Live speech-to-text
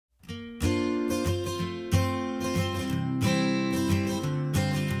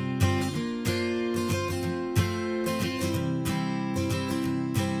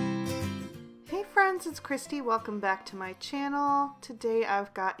friends, it's Christy. Welcome back to my channel. Today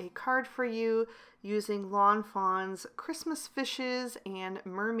I've got a card for you using Lawn Fawn's Christmas Fishes and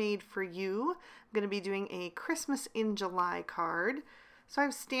Mermaid for You. I'm going to be doing a Christmas in July card. So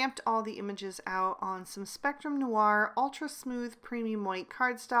I've stamped all the images out on some Spectrum Noir Ultra Smooth Premium White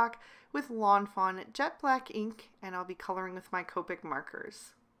cardstock with Lawn Fawn Jet Black ink, and I'll be coloring with my Copic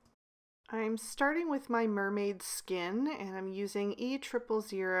markers. I'm starting with my mermaid skin, and I'm using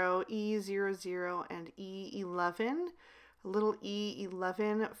E000, E00, and E11. A little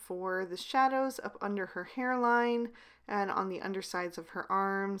E11 for the shadows up under her hairline and on the undersides of her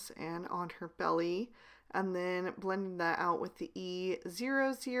arms and on her belly. And then blending that out with the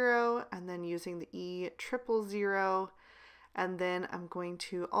E00 and then using the E000. And then I'm going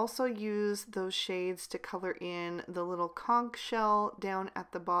to also use those shades to color in the little conch shell down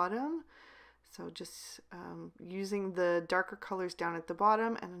at the bottom. So just using the darker colors down at the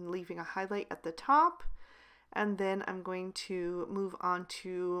bottom and leaving a highlight at the top. And then I'm going to move on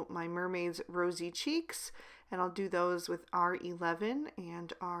to my mermaid's rosy cheeks, and I'll do those with R11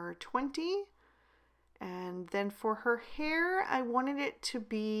 and R20. And then for her hair, I wanted it to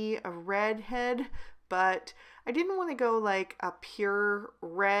be a red head, but I didn't want to go like a pure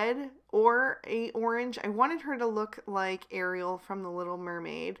red or a orange. I wanted her to look like Ariel from The Little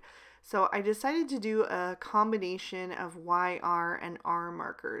Mermaid. So I decided to do a combination of YR and R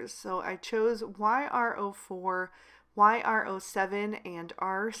markers. So I chose YR04, YR07, and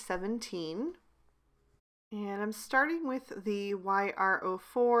R17. And I'm starting with the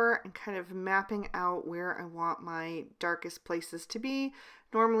YR04 and kind of mapping out where I want my darkest places to be.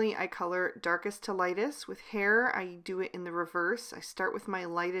 Normally I color darkest to lightest. With hair, I do it in the reverse. I start with my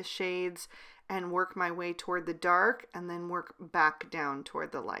lightest shades and work my way toward the dark and then work back down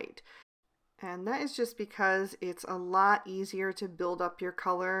toward the light. And that is just because it's a lot easier to build up your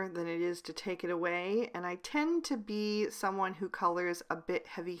color than it is to take it away. And I tend to be someone who colors a bit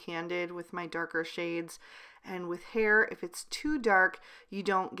heavy-handed with my darker shades. And with hair, if it's too dark, you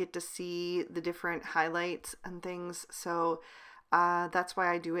don't get to see the different highlights and things. So that's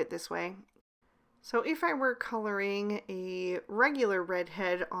why I do it this way. So if I were coloring a regular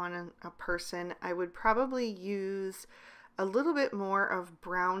redhead on a person, I would probably use a little bit more of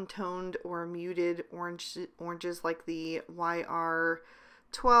brown toned or muted oranges like the YR12,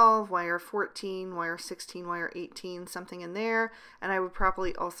 YR14, YR16, YR18, something in there. And I would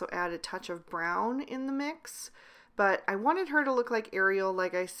probably also add a touch of brown in the mix. But I wanted her to look like Ariel,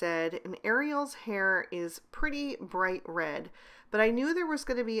 like I said, and Ariel's hair is pretty bright red. But I knew there was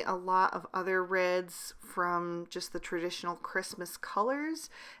going to be a lot of other reds from just the traditional Christmas colors,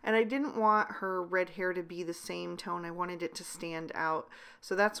 and I didn't want her red hair to be the same tone. I wanted it to stand out.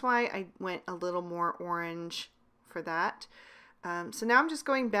 So that's why I went a little more orange for that. So now I'm just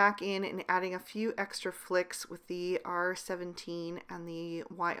going back in and adding a few extra flicks with the R17 and the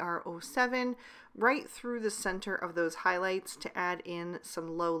YR07 right through the center of those highlights to add in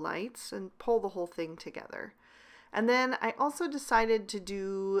some low lights and pull the whole thing together. And then I also decided to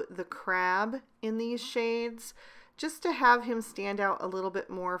do the crab in these shades just to have him stand out a little bit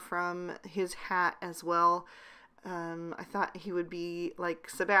more from his hat as well. I thought he would be like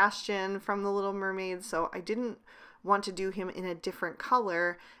Sebastian from The Little Mermaid, so I didn't want to do him in a different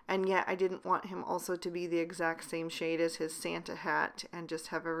color, and yet I didn't want him also to be the exact same shade as his Santa hat and just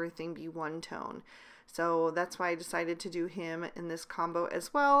have everything be one tone. So that's why I decided to do him in this combo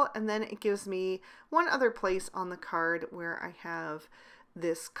as well, and then it gives me one other place on the card where I have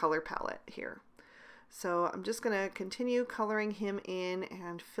this color palette here. So I'm just going to continue coloring him in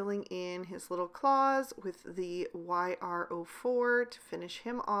and filling in his little claws with the YR04 to finish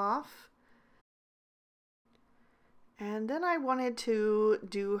him off. And then I wanted to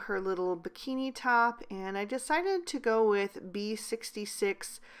do her little bikini top, and I decided to go with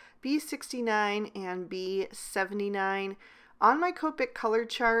B66, B69, and B79. On my Copic color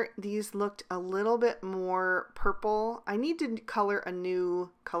chart, these looked a little bit more purple. I need to color a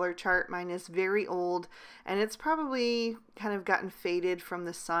new color chart. Mine is very old, and it's probably kind of gotten faded from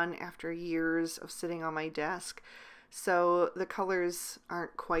the sun after years of sitting on my desk. So the colors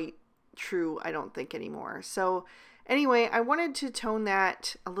aren't quite true, I don't think, anymore. So anyway, I wanted to tone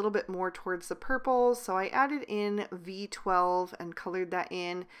that a little bit more towards the purple, so I added in V12 and colored that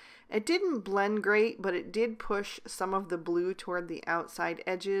in. It didn't blend great, but it did push some of the blue toward the outside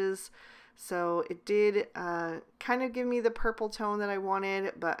edges. So it did kind of give me the purple tone that I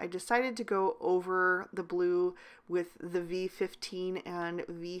wanted, but I decided to go over the blue with the V15 and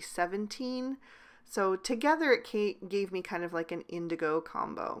V17. So together it gave me kind of like an indigo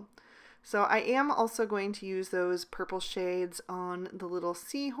combo. So I am also going to use those purple shades on the little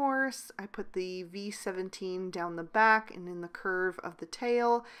seahorse. I put the V17 down the back and in the curve of the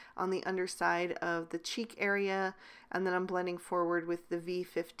tail on the underside of the cheek area, and then I'm blending forward with the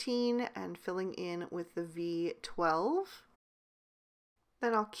V15 and filling in with the V12.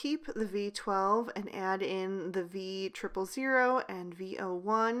 Then I'll keep the V12 and add in the V000 and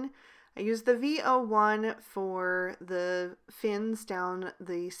V01. I use the V01 for the fins down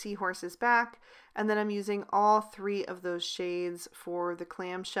the seahorse's back, and then I'm using all 3 of those shades for the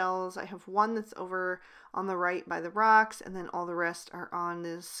clamshells. I have one that's over on the right by the rocks, and then all the rest are on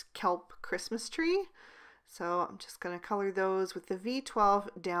this kelp Christmas tree. So I'm just going to color those with the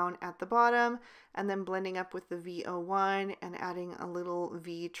V12 down at the bottom, and then blending up with the V01 and adding a little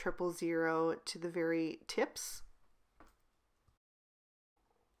V000 to the very tips.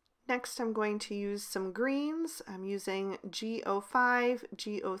 Next, I'm going to use some greens. I'm using G05,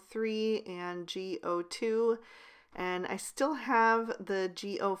 G03, and G02. And I still have the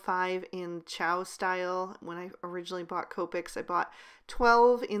G05 in chow style. When I originally bought Copics, I bought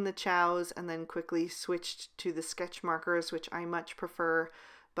 12 in the chows and then quickly switched to the sketch markers, which I much prefer.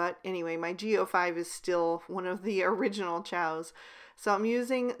 But anyway, my G05 is still one of the original chows. So I'm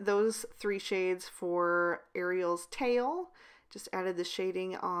using those 3 shades for Ariel's tail. Just added the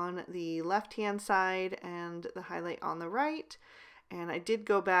shading on the left-hand side and the highlight on the right. And I did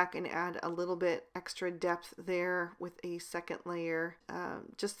go back and add a little bit extra depth there with a second layer,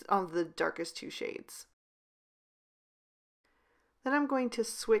 just on the darkest 2 shades. Then I'm going to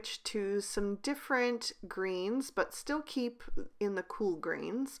switch to some different greens, but still keep in the cool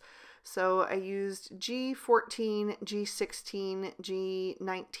greens. So I used G14, G16,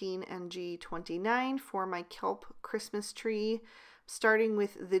 G19, and G29 for my kelp Christmas tree, starting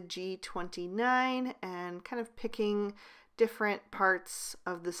with the G29 and kind of picking different parts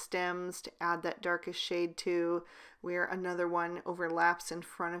of the stems to add that darkest shade to, where another one overlaps in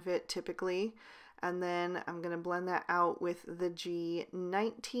front of it typically. And then I'm going to blend that out with the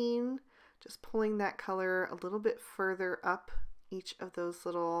G19, just pulling that color a little bit further up each of those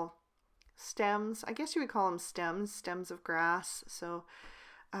little stems. I guess you would call them stems of grass. So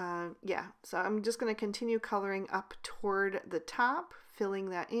yeah, so I'm just going to continue coloring up toward the top, filling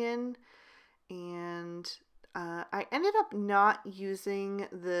that in. And I ended up not using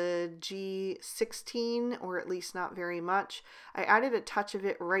the G16, or at least not very much. I added a touch of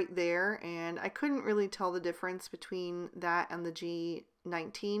it right there, and I couldn't really tell the difference between that and the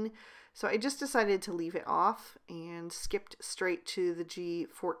G19. So I just decided to leave it off and skipped straight to the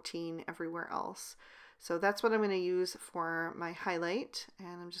G14 everywhere else. So that's what I'm going to use for my highlight,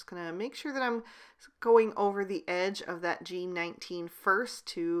 and I'm just going to make sure that I'm going over the edge of that G19 first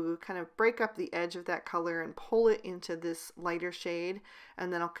to kind of break up the edge of that color and pull it into this lighter shade,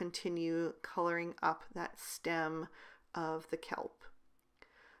 and then I'll continue coloring up that stem of the kelp.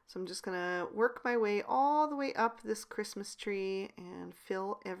 So I'm just going to work my way all the way up this Christmas tree and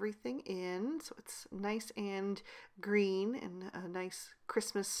fill everything in so it's nice and green and a nice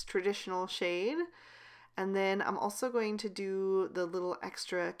Christmas traditional shade. And then I'm also going to do the little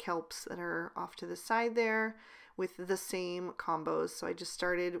extra kelps that are off to the side there with the same combos. So I just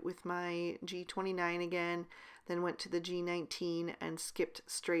started with my G29 again, then went to the G19 and skipped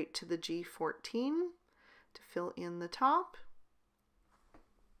straight to the G14 to fill in the top.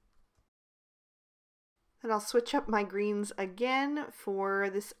 And I'll switch up my greens again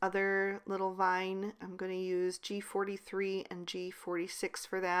for this other little vine. I'm going to use G43 and G46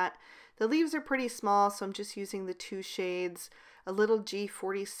 for that. The leaves are pretty small, so I'm just using the 2 shades, a little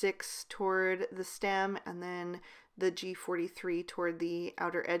G46 toward the stem and then the G43 toward the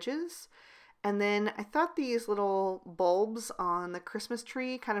outer edges. And then I thought these little bulbs on the Christmas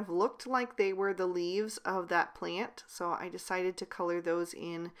tree kind of looked like they were the leaves of that plant, so I decided to color those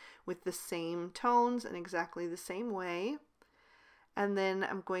in with the same tones in exactly the same way. And then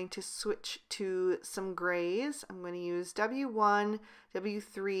I'm going to switch to some grays. I'm going to use W1,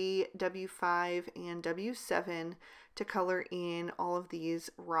 W3, W5, and W7 to color in all of these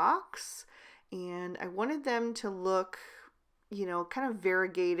rocks. And I wanted them to look, you know, kind of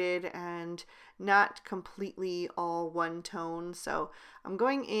variegated and not completely all one tone. So I'm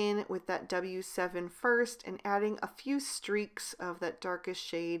going in with that W7 first and adding a few streaks of that darkest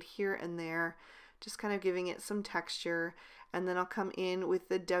shade here and there, just kind of giving it some texture. And then I'll come in with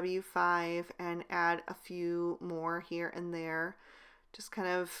the W5 and add a few more here and there, just kind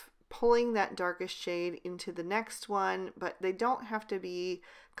of pulling that darkest shade into the next one, but they don't have to be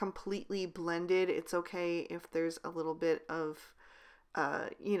completely blended. It's okay if there's a little bit of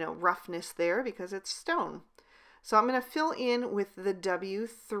you know, roughness there because it's stone. So I'm going to fill in with the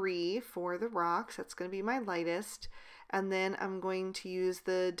W3 for the rocks. That's going to be my lightest. And then I'm going to use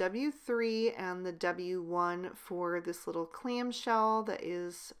the W3 and the W1 for this little clamshell that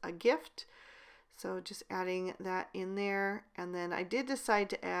is a gift. So just adding that in there. And then I did decide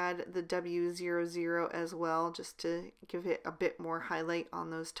to add the W00 as well, just to give it a bit more highlight on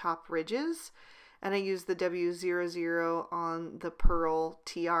those top ridges. And I used the W00 on the pearl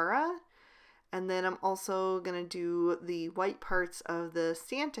tiara. And then I'm also going to do the white parts of the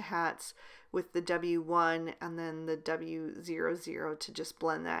Santa hats with the W1 and then the W00 to just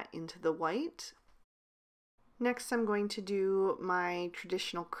blend that into the white. Next, I'm going to do my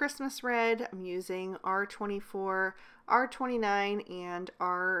traditional Christmas red. I'm using R24, R29, and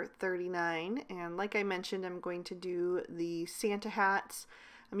R39. And like I mentioned, I'm going to do the Santa hats.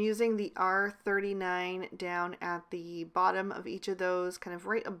 I'm using the R39 down at the bottom of each of those, kind of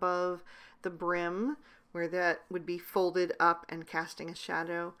right above the brim, where that would be folded up and casting a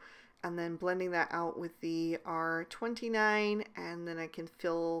shadow. And then blending that out with the R29, and then I can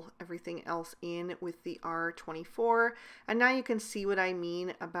fill everything else in with the R24. And now you can see what I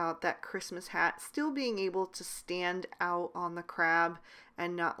mean about that Christmas hat still being able to stand out on the crab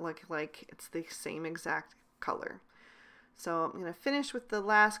and not look like it's the same exact color. So I'm going to finish with the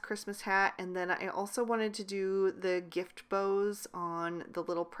last Christmas hat, and then I also wanted to do the gift bows on the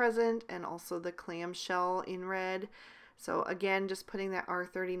little present and also the clamshell in red. So again, just putting that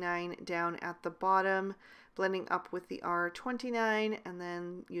R39 down at the bottom, blending up with the R29, and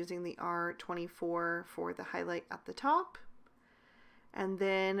then using the R24 for the highlight at the top. And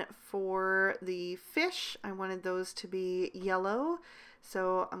then for the fish, I wanted those to be yellow.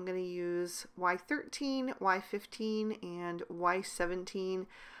 So I'm going to use Y13, Y15, and Y17.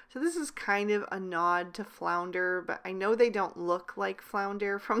 So this is kind of a nod to flounder, but I know they don't look like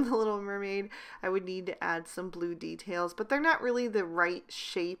flounder from the Little Mermaid. I would need to add some blue details, but they're not really the right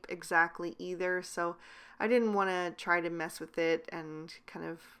shape exactly either. So I didn't want to try to mess with it and kind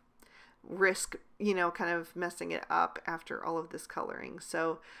of risk, you know, kind of messing it up after all of this coloring.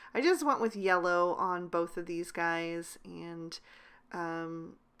 So I just went with yellow on both of these guys, and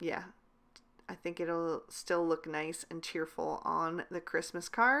yeah, I think it'll still look nice and cheerful on the Christmas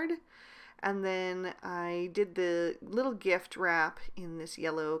card. And then I did the little gift wrap in this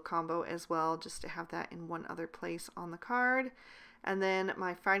yellow combo as well, just to have that in one other place on the card. And then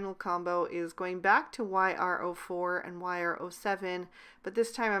my final combo is going back to YR04 and YR07, but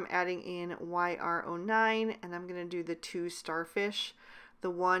this time I'm adding in YR09, and I'm going to do the two starfish,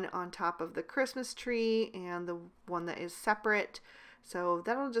 the one on top of the Christmas tree and the one that is separate. So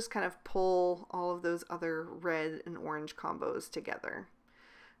that'll just kind of pull all of those other red and orange combos together.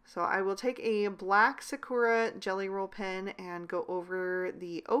 So I will take a black Sakura Jelly Roll pen and go over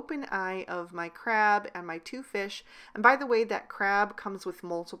the open eye of my crab and my two fish. And by the way, that crab comes with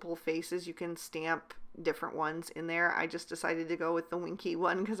multiple faces. You can stamp different ones in there. I just decided to go with the winky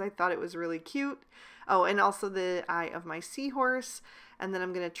one because I thought it was really cute. Oh, and also the eye of my seahorse. And then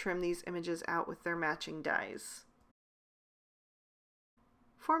I'm going to trim these images out with their matching dies.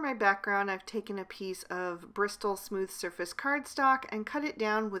 For my background, I've taken a piece of Bristol Smooth Surface cardstock and cut it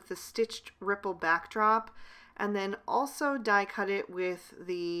down with the stitched ripple backdrop, and then also die cut it with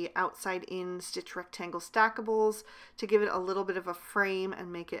the outside in stitch rectangle stackables to give it a little bit of a frame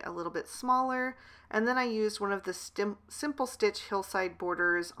and make it a little bit smaller. And then I used one of the Simple Stitch hillside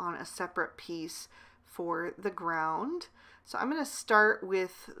borders on a separate piece for the ground. So I'm going to start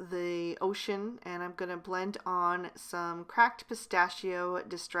with the ocean, and I'm going to blend on some Cracked Pistachio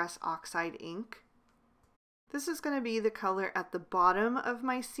Distress Oxide Ink. This is going to be the color at the bottom of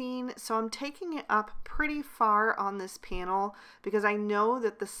my scene, so I'm taking it up pretty far on this panel because I know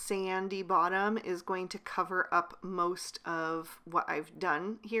that the sandy bottom is going to cover up most of what I've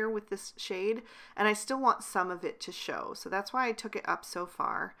done here with this shade, and I still want some of it to show, so that's why I took it up so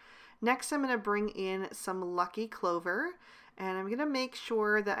far. Next, I'm going to bring in some Lucky Clover, and I'm going to make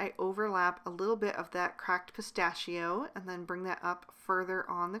sure that I overlap a little bit of that Cracked Pistachio and then bring that up further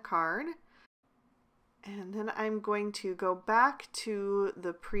on the card. And then I'm going to go back to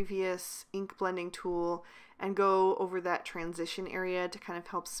the previous ink blending tool and go over that transition area to kind of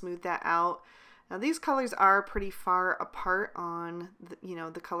help smooth that out. Now these colors are pretty far apart on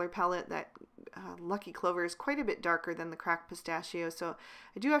the color palette. That Lucky Clover is quite a bit darker than the Cracked Pistachio, so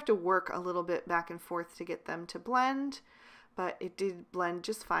I do have to work a little bit back and forth to get them to blend, but it did blend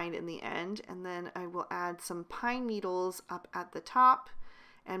just fine in the end. And then I will add some pine needles up at the top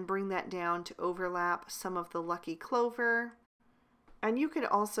and bring that down to overlap some of the Lucky Clover. And you could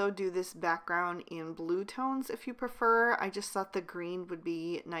also do this background in blue tones if you prefer. I just thought the green would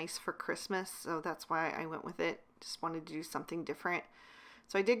be nice for Christmas, so that's why I went with it. just wanted to do something different.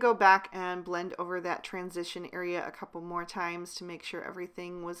 So I did go back and blend over that transition area a couple more times to make sure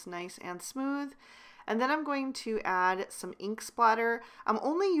everything was nice and smooth. And then I'm going to add some ink splatter. I'm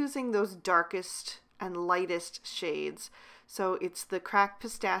only using those darkest and lightest shades. So it's the cracked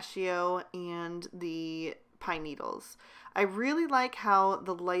pistachio and the pine needles. I really like how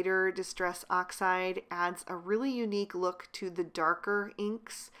the lighter Distress Oxide adds a really unique look to the darker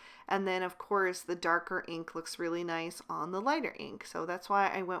inks. And then of course the darker ink looks really nice on the lighter ink. So that's why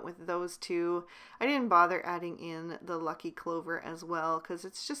I went with those two. I didn't bother adding in the Lucky Clover as well because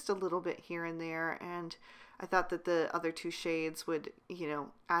it's just a little bit here and there. And I thought that the other two shades would, you know,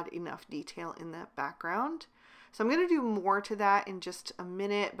 add enough detail in that background. So I'm going to do more to that in just a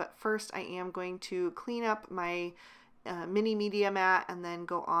minute, but first I am going to clean up my mini media mat and then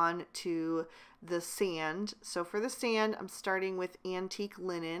go on to the sand. So for the sand, I'm starting with antique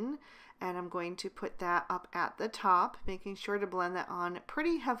linen, and I'm going to put that up at the top, making sure to blend that on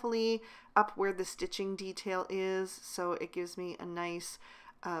pretty heavily up where the stitching detail is, so it gives me a nice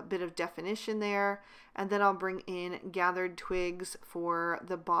bit of definition there. And then I'll bring in gathered twigs for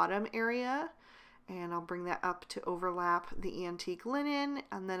the bottom area, and I'll bring that up to overlap the antique linen,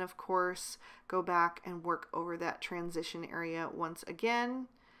 and then of course go back and work over that transition area once again.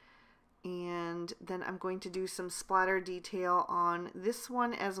 And then I'm going to do some splatter detail on this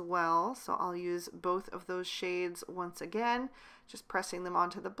one as well, so I'll use both of those shades once again, just pressing them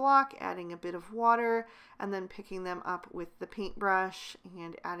onto the block, adding a bit of water, and then picking them up with the paintbrush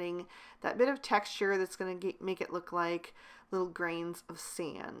and adding that bit of texture that's going to make it look like little grains of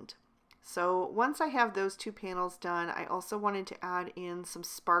sand. So once I have those two panels done, I also wanted to add in some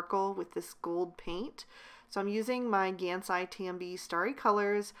sparkle with this gold paint. So I'm using my Gansai Tambi Starry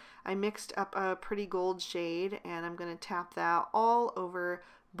Colors. I mixed up a pretty gold shade, and I'm going to tap that all over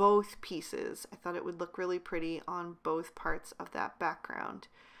both pieces. I thought it would look really pretty on both parts of that background.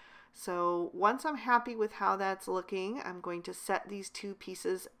 So once I'm happy with how that's looking, I'm going to set these two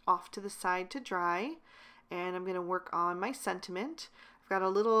pieces off to the side to dry, and I'm going to work on my sentiment. Got a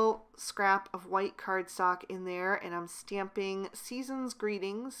little scrap of white cardstock in there, and I'm stamping Season's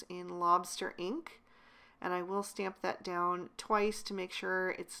Greetings in lobster ink, and I will stamp that down twice to make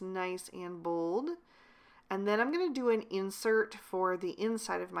sure it's nice and bold. And then I'm going to do an insert for the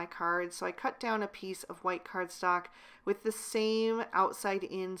inside of my card, so I cut down a piece of white cardstock with the same outside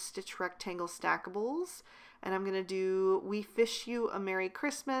in stitch rectangle stackables, and I'm going to do We Fish You a Merry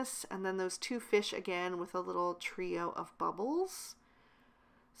Christmas, and then those two fish again with a little trio of bubbles.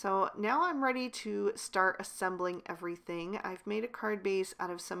 So now I'm ready to start assembling everything. I've made a card base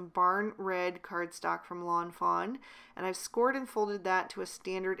out of some barn red cardstock from Lawn Fawn, and I've scored and folded that to a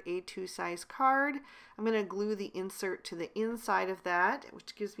standard A2 size card. I'm going to glue the insert to the inside of that,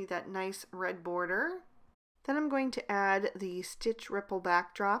 which gives me that nice red border. Then I'm going to add the stitch ripple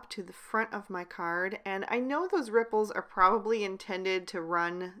backdrop to the front of my card, and I know those ripples are probably intended to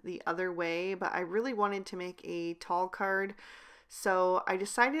run the other way, but I really wanted to make a tall card. So I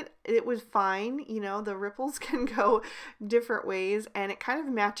decided it was fine, you know, the ripples can go different ways, and it kind of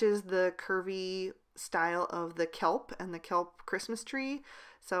matches the curvy style of the kelp and the kelp Christmas tree.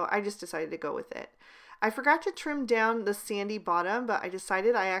 So I just decided to go with it. I forgot to trim down the sandy bottom, but I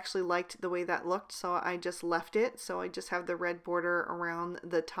decided I actually liked the way that looked, so I just left it. So I just have the red border around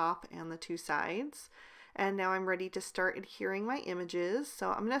the top and the two sides. And now I'm ready to start adhering my images.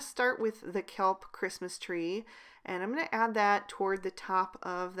 So I'm going to start with the kelp Christmas tree, and I'm going to add that toward the top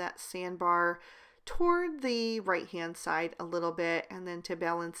of that sandbar toward the right hand side a little bit, and then to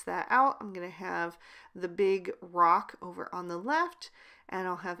balance that out I'm going to have the big rock over on the left, and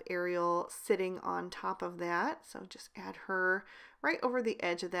I'll have Ariel sitting on top of that. So just add her right over the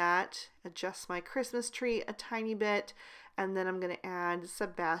edge of that, adjust my Christmas tree a tiny bit, and then I'm going to add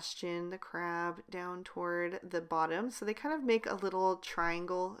Sebastian the crab down toward the bottom. So they kind of make a little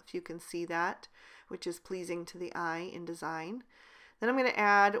triangle, if you can see that, which is pleasing to the eye in design. Then I'm going to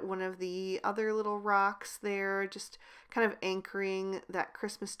add one of the other little rocks there, just kind of anchoring that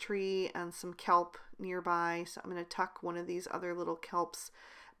Christmas tree and some kelp nearby. So I'm going to tuck one of these other little kelps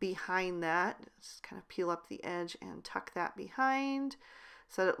behind that. Just kind of peel up the edge and tuck that behind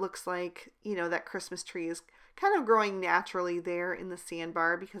so that it looks like, you know, that Christmas tree is kind of growing naturally there in the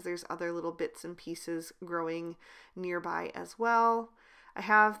sandbar because there's other little bits and pieces growing nearby as well. I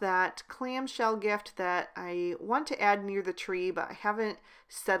have that clamshell gift that I want to add near the tree, but I haven't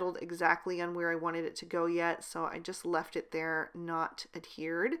settled exactly on where I wanted it to go yet, so I just left it there not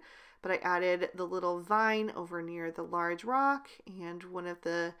adhered. But I added the little vine over near the large rock and one of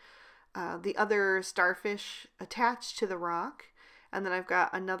the other starfish attached to the rock. And then I've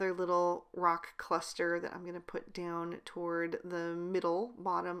got another little rock cluster that I'm going to put down toward the middle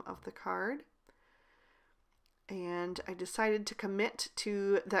bottom of the card. And I decided to commit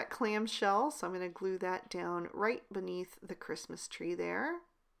to that clamshell, so I'm going to glue that down right beneath the Christmas tree there.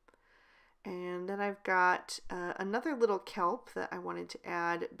 And then I've got another little kelp that I wanted to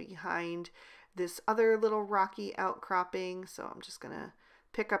add behind this other little rocky outcropping, so I'm just going to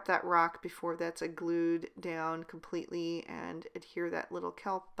pick up that rock before that's glued down completely and adhere that little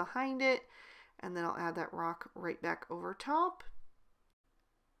kelp behind it, and then I'll add that rock right back over top.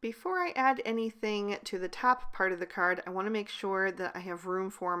 Before I add anything to the top part of the card, I want to make sure that I have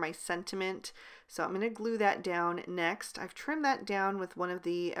room for my sentiment. So I'm going to glue that down next. I've trimmed that down with one of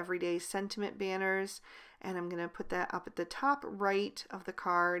the everyday sentiment banners, and I'm going to put that up at the top right of the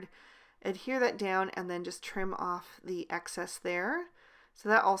card, adhere that down, and then just trim off the excess there. So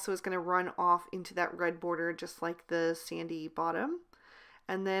that also is going to run off into that red border just like the sandy bottom.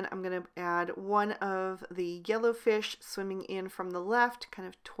 And then I'm going to add one of the yellow fish swimming in from the left, kind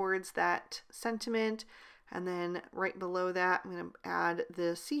of towards that sentiment. And then right below that, I'm going to add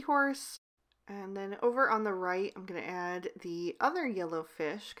the seahorse. And then over on the right, I'm going to add the other yellow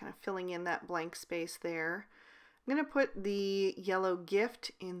fish, kind of filling in that blank space there. I'm going to put the yellow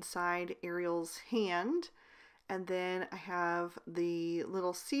gift inside Ariel's hand. And then I have the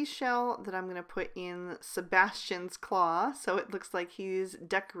little seashell that I'm going to put in Sebastian's claw, so it looks like he's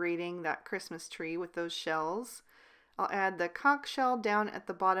decorating that Christmas tree with those shells. I'll add the conch shell down at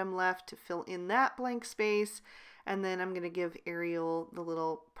the bottom left to fill in that blank space, and then I'm going to give Ariel the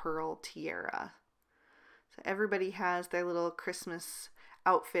little pearl tiara. So everybody has their little Christmas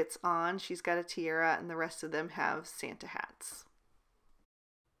outfits on. She's got a tiara, and the rest of them have Santa hats.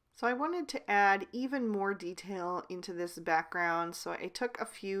 So I wanted to add even more detail into this background, so I took a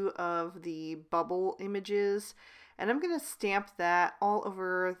few of the bubble images and I'm going to stamp that all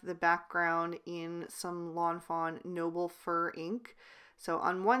over the background in some Lawn Fawn Noble Fur ink. So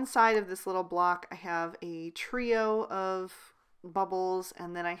on one side of this little block I have a trio of bubbles,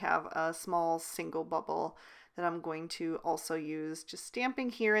 and then I have a small single bubble that I'm going to also use, just stamping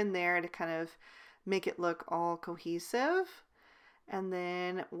here and there to kind of make it look all cohesive. And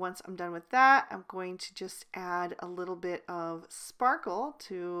then once I'm done with that, I'm going to just add a little bit of sparkle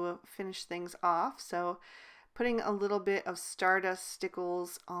to finish things off. So putting a little bit of stardust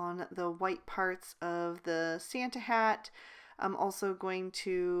stickles on the white parts of the Santa hat. I'm also going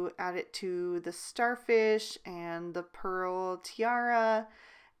to add it to the starfish and the pearl tiara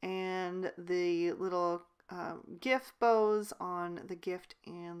and the little gift bows on the gift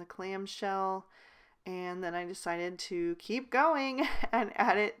and the clamshell. And then I decided to keep going and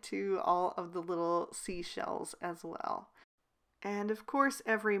add it to all of the little seashells as well. And of course,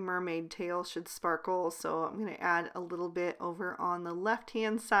 every mermaid tail should sparkle, so I'm going to add a little bit over on the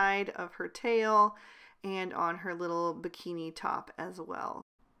left-hand side of her tail and on her little bikini top as well.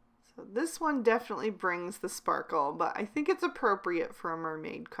 So this one definitely brings the sparkle, but I think it's appropriate for a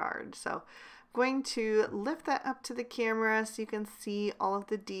mermaid card. So going to lift that up to the camera so you can see all of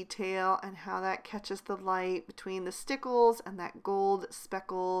the detail and how that catches the light between the stickles and that gold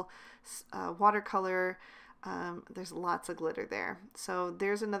speckle watercolor. There's lots of glitter there. So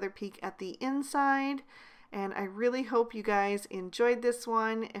there's another peek at the inside, and I really hope you guys enjoyed this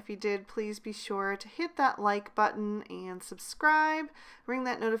one. If you did, please be sure to hit that like button and subscribe. Ring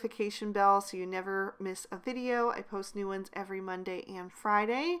that notification bell so you never miss a video. I post new ones every Monday and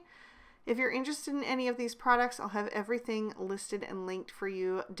Friday. If you're interested in any of these products, I'll have everything listed and linked for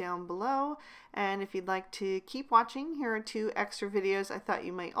you down below. And if you'd like to keep watching, here are 2 extra videos I thought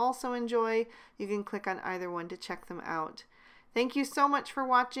you might also enjoy. You can click on either one to check them out. Thank you so much for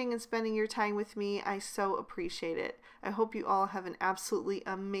watching and spending your time with me. I so appreciate it. I hope you all have an absolutely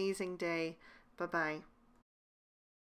amazing day. Bye-bye.